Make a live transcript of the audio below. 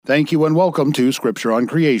Thank you and welcome to Scripture on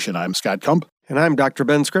Creation. I'm Scott Kump. And I'm Dr.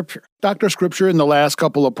 Ben Scripture. Dr. Scripture, in the last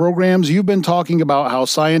couple of programs, you've been talking about how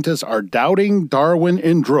scientists are doubting Darwin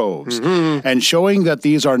in droves and showing that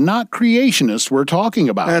these are not creationists we're talking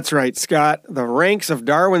about. That's right, Scott. The ranks of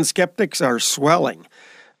Darwin skeptics are swelling.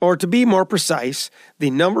 Or to be more precise,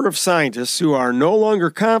 the number of scientists who are no longer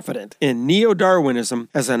confident in neo-Darwinism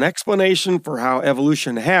as an explanation for how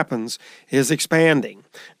evolution happens is expanding.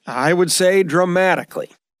 I would say dramatically.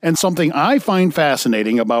 And something I find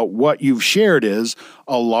fascinating about what you've shared is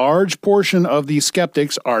a large portion of these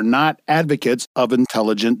skeptics are not advocates of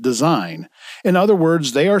intelligent design. In other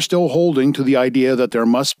words, they are still holding to the idea that there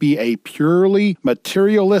must be a purely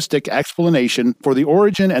materialistic explanation for the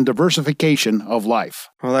origin and diversification of life.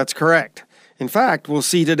 Well, that's correct. In fact, we'll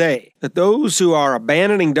see today that those who are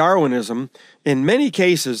abandoning Darwinism, in many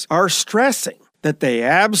cases, are stressing that they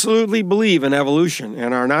absolutely believe in evolution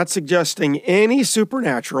and are not suggesting any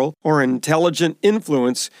supernatural or intelligent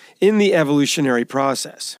influence in the evolutionary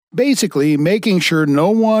process. Basically, making sure no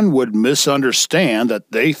one would misunderstand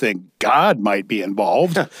that they think God might be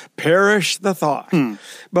involved. Perish the thought.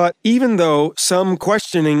 But even though some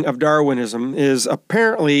questioning of Darwinism is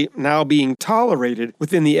apparently now being tolerated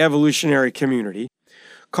within the evolutionary community,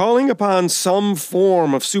 calling upon some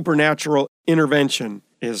form of supernatural intervention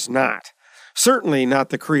is not. Certainly not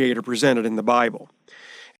the Creator presented in the Bible.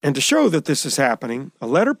 And to show that this is happening, a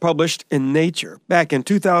letter published in Nature back in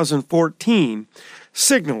 2014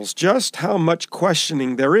 signals just how much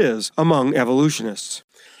questioning there is among evolutionists.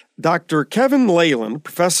 Dr. Kevin Leyland,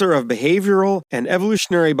 professor of behavioral and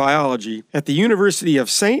evolutionary biology at the University of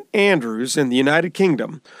St. Andrews in the United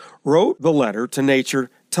Kingdom, wrote the letter to Nature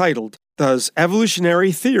titled, "Does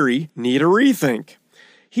Evolutionary Theory Need a Rethink?"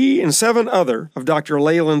 He and 7 other of Dr.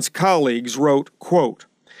 Leyland's colleagues wrote, quote,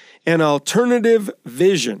 "An alternative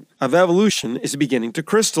vision of evolution is beginning to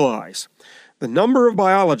crystallize. The number of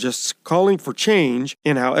biologists calling for change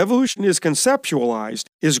in how evolution is conceptualized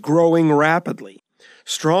is growing rapidly.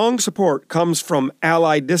 Strong support comes from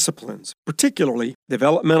allied disciplines, particularly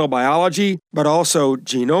developmental biology, but also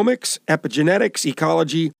genomics, epigenetics,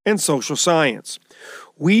 ecology, and social science.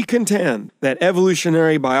 We contend that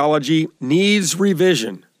evolutionary biology needs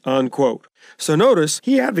revision," unquote. So notice,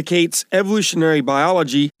 he advocates evolutionary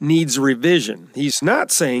biology needs revision. He's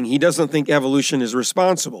not saying he doesn't think evolution is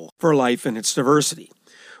responsible for life and its diversity.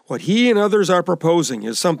 What he and others are proposing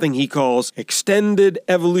is something he calls extended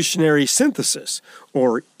evolutionary synthesis,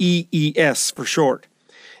 or EES for short.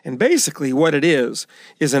 And basically what it is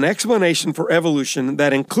an explanation for evolution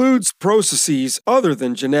that includes processes other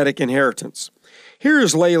than genetic inheritance. Here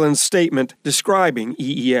is Leyland's statement describing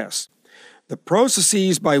EES. "The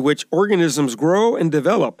processes by which organisms grow and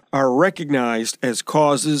develop are recognized as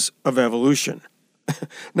causes of evolution."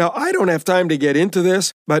 Now, I don't have time to get into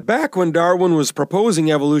this, but back when Darwin was proposing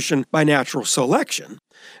evolution by natural selection,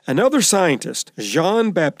 another scientist,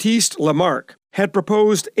 Jean-Baptiste Lamarck, had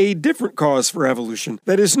proposed a different cause for evolution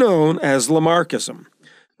that is known as Lamarckism.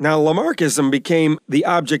 Now, Lamarckism became the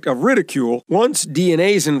object of ridicule once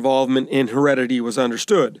DNA's involvement in heredity was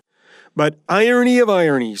understood. But irony of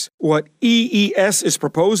ironies, what EES is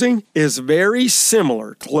proposing is very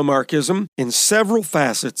similar to Lamarckism in several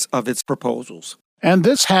facets of its proposals. And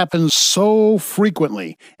this happens so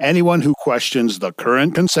frequently. Anyone who questions the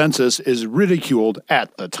current consensus is ridiculed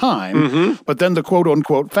at the time, but then the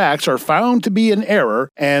quote-unquote facts are found to be in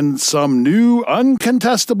error, and some new,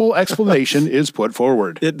 uncontestable explanation is put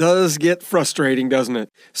forward. It does get frustrating, doesn't it?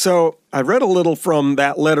 So, I read a little from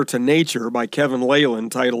that letter to Nature by Kevin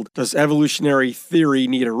Leyland titled, "Does Evolutionary Theory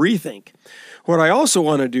Need a Rethink?" What I also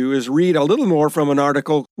want to do is read a little more from an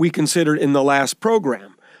article we considered in the last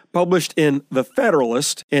program, published in The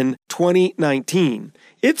Federalist in 2019.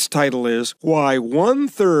 Its title is "Why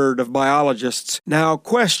 1/3 of Biologists Now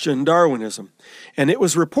Question Darwinism," and it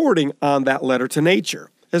was reporting on that letter to Nature,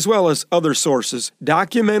 as well as other sources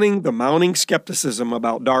documenting the mounting skepticism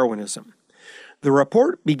about Darwinism. The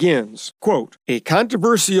report begins, quote, "A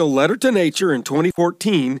controversial letter to Nature in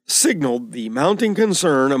 2014 signaled the mounting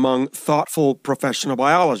concern among thoughtful professional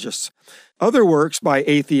biologists. Other works by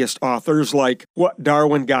atheist authors like What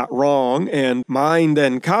Darwin Got Wrong and Mind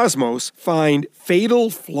and Cosmos find fatal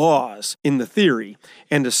flaws in the theory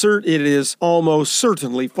and assert it is almost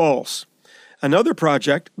certainly false. Another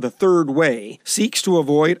project, The Third Way, seeks to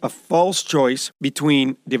avoid a false choice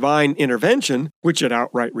between divine intervention, which it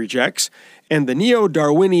outright rejects, and the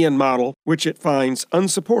neo-Darwinian model, which it finds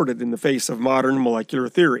unsupported in the face of modern molecular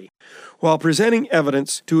theory, while presenting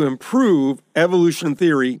evidence to improve evolution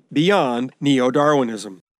theory beyond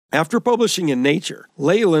neo-Darwinism. After publishing in Nature,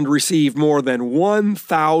 Leyland received more than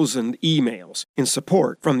 1,000 emails in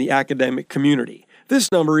support from the academic community.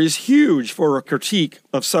 This number is huge for a critique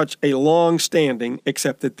of such a long-standing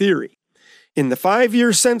accepted theory. In the 5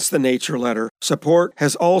 years since the Nature letter, support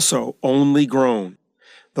has also only grown.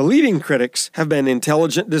 The leading critics have been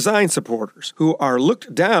intelligent design supporters who are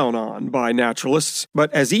looked down on by naturalists, but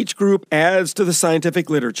as each group adds to the scientific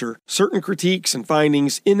literature, certain critiques and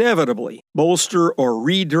findings inevitably bolster or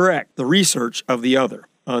redirect the research of the other."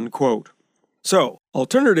 Unquote. So,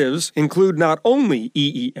 alternatives include not only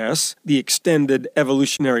EES, the extended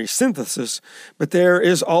evolutionary synthesis, but there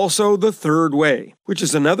is also the third way, which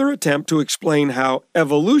is another attempt to explain how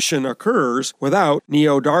evolution occurs without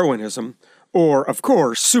neo-Darwinism, or, of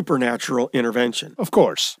course, supernatural intervention. Of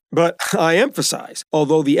course. But I emphasize,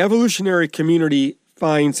 although the evolutionary community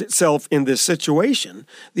finds itself in this situation,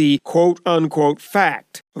 the quote-unquote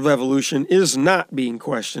fact of evolution is not being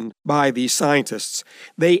questioned by these scientists.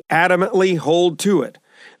 They adamantly hold to it.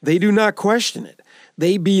 They do not question it.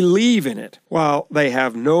 They believe in it, while they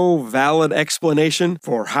have no valid explanation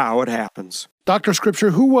for how it happens. Dr.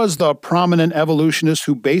 Scripture, who was the prominent evolutionist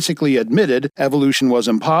who basically admitted evolution was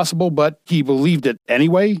impossible, but he believed it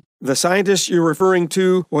anyway? The scientist you're referring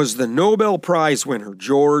to was the Nobel Prize winner,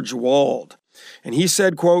 George Wald. And he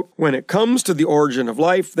said, quote, "When it comes to the origin of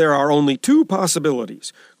life, there are only two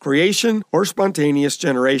possibilities, creation or spontaneous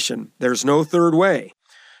generation. There's no third way.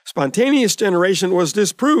 Spontaneous generation was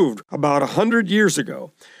disproved about 100 years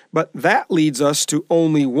ago, but that leads us to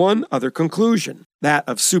only one other conclusion, that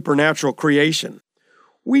of supernatural creation.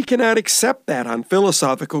 We cannot accept that on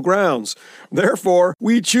philosophical grounds. Therefore,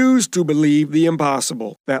 we choose to believe the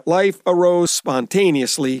impossible, that life arose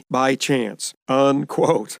spontaneously by chance."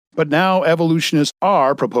 Unquote. But now evolutionists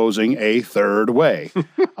are proposing a third way.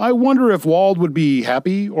 I wonder if Wald would be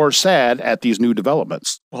happy or sad at these new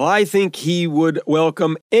developments. Well, I think he would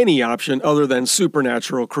welcome any option other than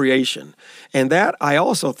supernatural creation. And that, I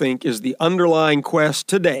also think, is the underlying quest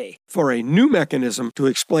today for a new mechanism to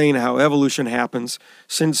explain how evolution happens,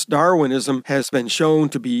 since Darwinism has been shown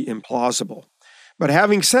to be implausible. But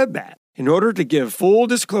having said that, in order to give full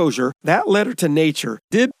disclosure, that letter to Nature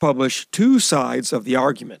did publish two sides of the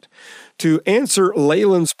argument. To answer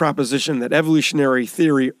Leyland's proposition that evolutionary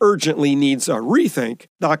theory urgently needs a rethink,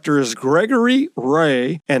 Drs. Gregory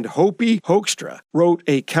Ray and Hopi Hoekstra wrote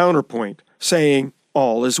a counterpoint, saying,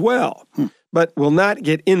 "All is well," but will not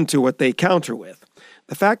get into what they counter with.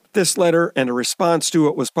 The fact that this letter and a response to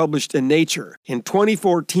it was published in Nature in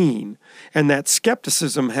 2014, and that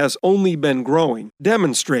skepticism has only been growing,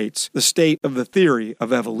 demonstrates the state of the theory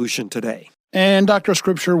of evolution today. And Dr.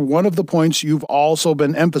 Scripture, one of the points you've also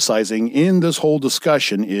been emphasizing in this whole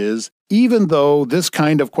discussion is, even though this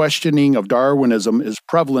kind of questioning of Darwinism is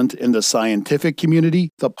prevalent in the scientific community,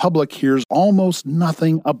 the public hears almost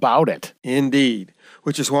nothing about it. Indeed,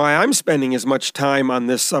 which is why I'm spending as much time on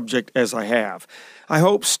this subject as I have. I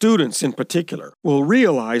hope students in particular will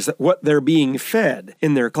realize that what they're being fed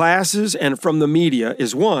in their classes and from the media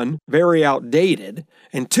is, one, very outdated,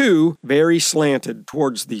 and two, very slanted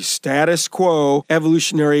towards the status quo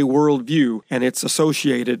evolutionary worldview and its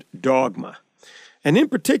associated dogma. And in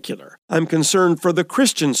particular, I'm concerned for the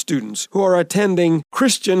Christian students who are attending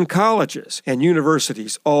Christian colleges and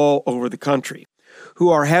universities all over the country, who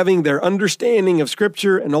are having their understanding of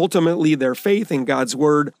Scripture and ultimately their faith in God's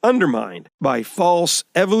Word undermined by false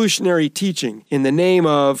evolutionary teaching in the name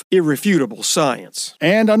of irrefutable science.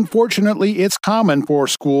 And unfortunately, it's common for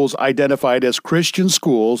schools identified as Christian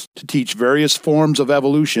schools to teach various forms of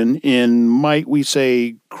evolution in, might we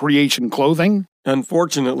say, creation clothing?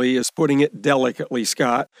 Unfortunately is putting it delicately,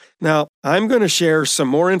 Scott. Now, I'm going to share some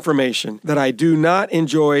more information that I do not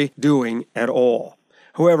enjoy doing at all.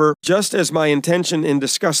 However, just as my intention in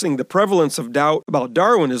discussing the prevalence of doubt about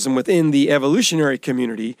Darwinism within the evolutionary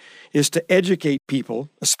community is to educate people,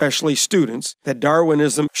 especially students, that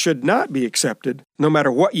Darwinism should not be accepted, no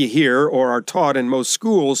matter what you hear or are taught in most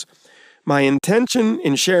schools, my intention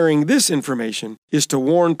in sharing this information is to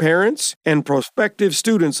warn parents and prospective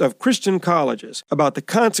students of Christian colleges about the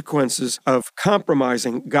consequences of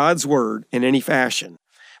compromising God's Word in any fashion,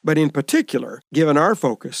 but in particular, given our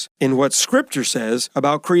focus in what Scripture says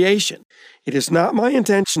about creation. It is not my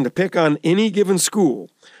intention to pick on any given school.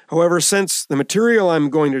 However, since the material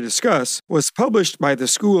I'm going to discuss was published by the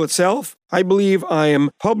school itself, I believe I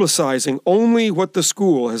am publicizing only what the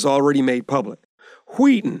school has already made public.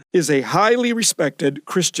 Wheaton is a highly respected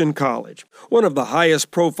Christian college, one of the highest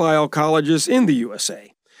profile colleges in the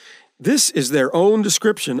USA. This is their own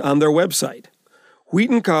description on their website.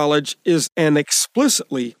 Wheaton College is an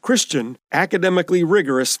explicitly Christian, academically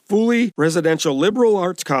rigorous, fully residential liberal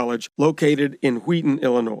arts college located in Wheaton,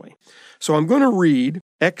 Illinois. So I'm going to read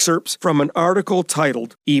excerpts from an article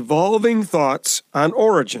titled Evolving Thoughts on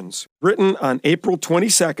Origins, written on April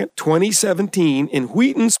 22, 2017 in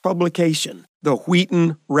Wheaton's publication, The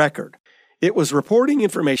Wheaton Record. It was reporting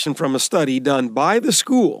information from a study done by the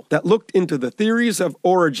school that looked into the theories of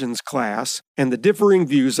origins class and the differing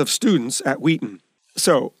views of students at Wheaton.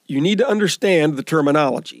 So, you need to understand the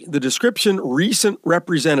terminology. The description recent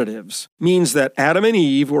representatives means that Adam and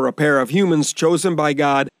Eve were a pair of humans chosen by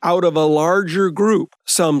God out of a larger group,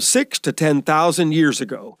 some 6,000 to 10,000 years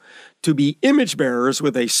ago, to be image bearers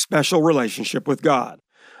with a special relationship with God.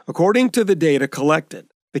 According to the data collected,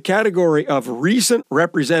 the category of recent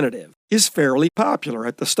representative is fairly popular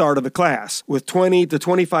at the start of the class, with 20 to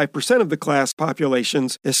 25% of the class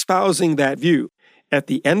populations espousing that view. At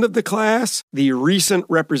the end of the class, the recent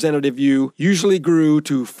representative view usually grew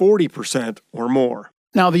to 40% or more.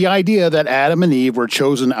 Now, the idea that Adam and Eve were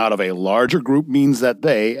chosen out of a larger group means that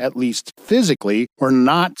they, at least physically, were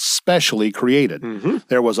not specially created.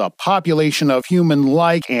 There was a population of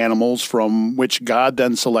human-like animals from which God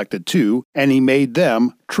then selected two, and he made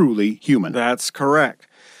them truly human. That's correct.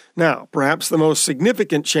 Now, perhaps the most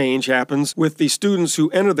significant change happens with the students who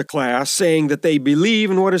enter the class saying that they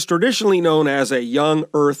believe in what is traditionally known as a young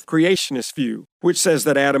earth creationist view, which says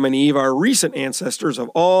that Adam and Eve are recent ancestors of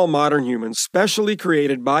all modern humans specially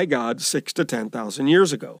created by God 6,000 to 10,000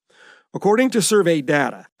 years ago. According to survey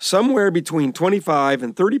data, somewhere between 25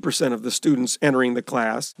 and 30% of the students entering the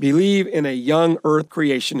class believe in a young earth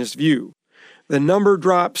creationist view. The number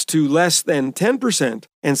drops to less than 10%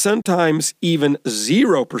 and sometimes even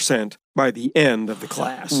 0% by the end of the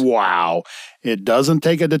class. Wow. It doesn't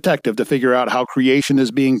take a detective to figure out how creation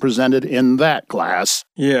is being presented in that class.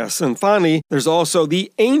 Yes, and finally, there's also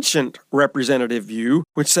the ancient representative view,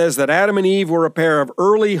 which says that Adam and Eve were a pair of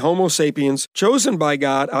early Homo sapiens chosen by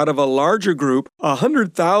God out of a larger group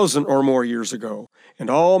 100,000 or more years ago, and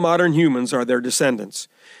all modern humans are their descendants.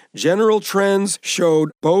 General trends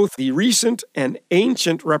showed both the recent and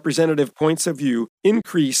ancient representative points of view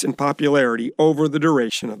increase in popularity over the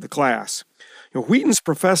duration of the class. Wheaton's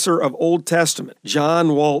professor of Old Testament,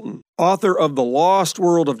 John Walton, author of The Lost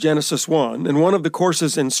World of Genesis 1 and one of the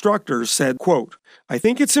course's instructors, said, quote, "I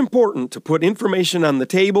think it's important to put information on the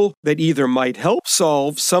table that either might help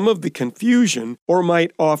solve some of the confusion or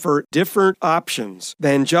might offer different options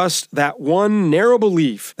than just that one narrow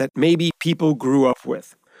belief that maybe people grew up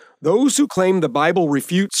with. Those who claim the Bible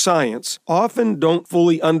refutes science often don't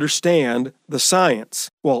fully understand the science,"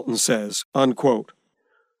 Walton says, unquote.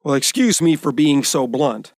 Well, excuse me for being so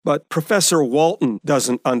blunt, but Professor Walton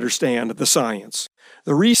doesn't understand the science.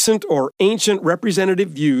 The recent or ancient representative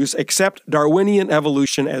views accept Darwinian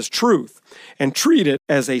evolution as truth and treat it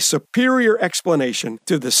as a superior explanation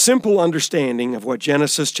to the simple understanding of what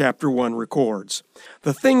Genesis chapter 1 records.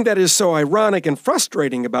 The thing that is so ironic and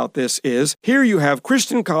frustrating about this is, here you have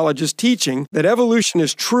Christian colleges teaching that evolution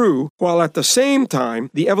is true, while at the same time,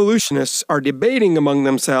 the evolutionists are debating among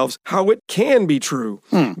themselves how it can be true,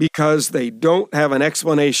 because they don't have an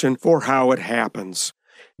explanation for how it happens.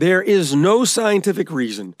 There is no scientific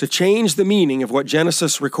reason to change the meaning of what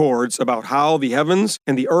Genesis records about how the heavens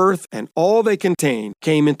and the earth and all they contain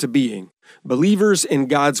came into being. Believers in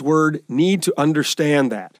God's Word need to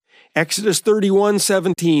understand that. Exodus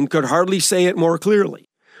 31:17 could hardly say it more clearly.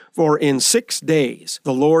 For in 6 days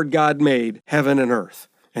the Lord God made heaven and earth.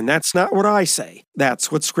 And that's not what I say.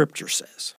 That's what Scripture says.